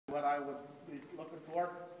what I would be looking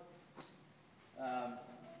for.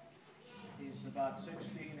 He's about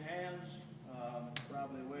 16 hands,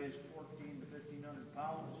 probably weighs 14 to 1,500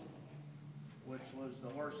 pounds, which was the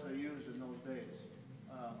horse they used in those days.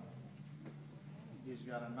 He's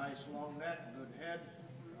got a nice long neck, good head,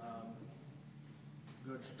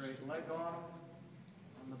 good straight leg on him,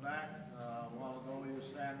 on the back. A while ago he was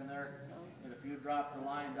standing there, and if you dropped the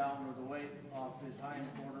line down with the weight off his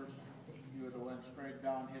hindquarters, you would have went straight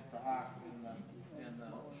down, hit the hock, and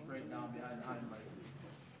straight down behind the hind leg.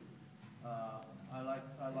 I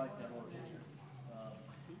like that horse.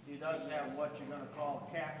 He does have what you're going to call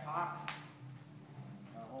a cat hock.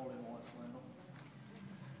 Hold him once, Wendell.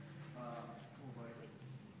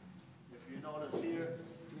 If you notice here,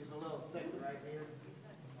 he's a little thick right here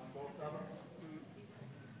on both of them.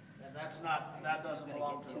 And that doesn't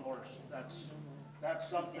belong to the horse. That's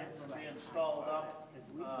something from being stalled up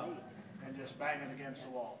and just banging against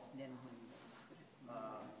the wall.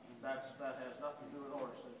 That has nothing to do with the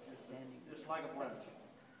horse. It's just like a blemish.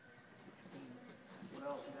 What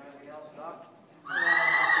else? You got anything else, Doc?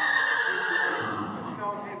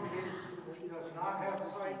 He does not have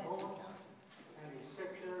sight bone, and he's 6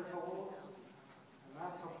 years old, and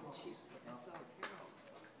that's a plus.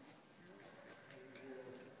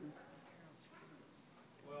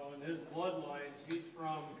 Well, in his bloodlines, he's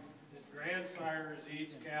from, his grandsire is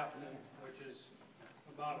Eads Captain, which is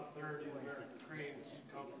about a third of the American Creams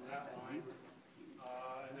come from that line.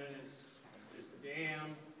 And then his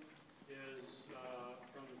dam is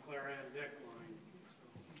from the Claire Ann Dick line.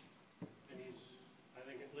 So, and he's, I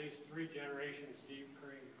think, at least 3 generations deep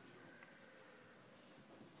cream.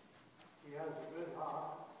 He has a good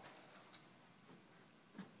hock.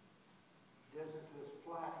 Isn't as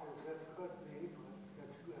flat as it could be, but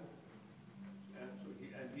it's good. And so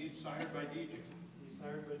he's sired by DJ. He's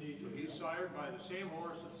sired by DJ. So he's sired by the same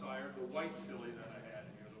horse that sired the white filly that I had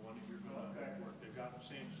here, the one that you're going to work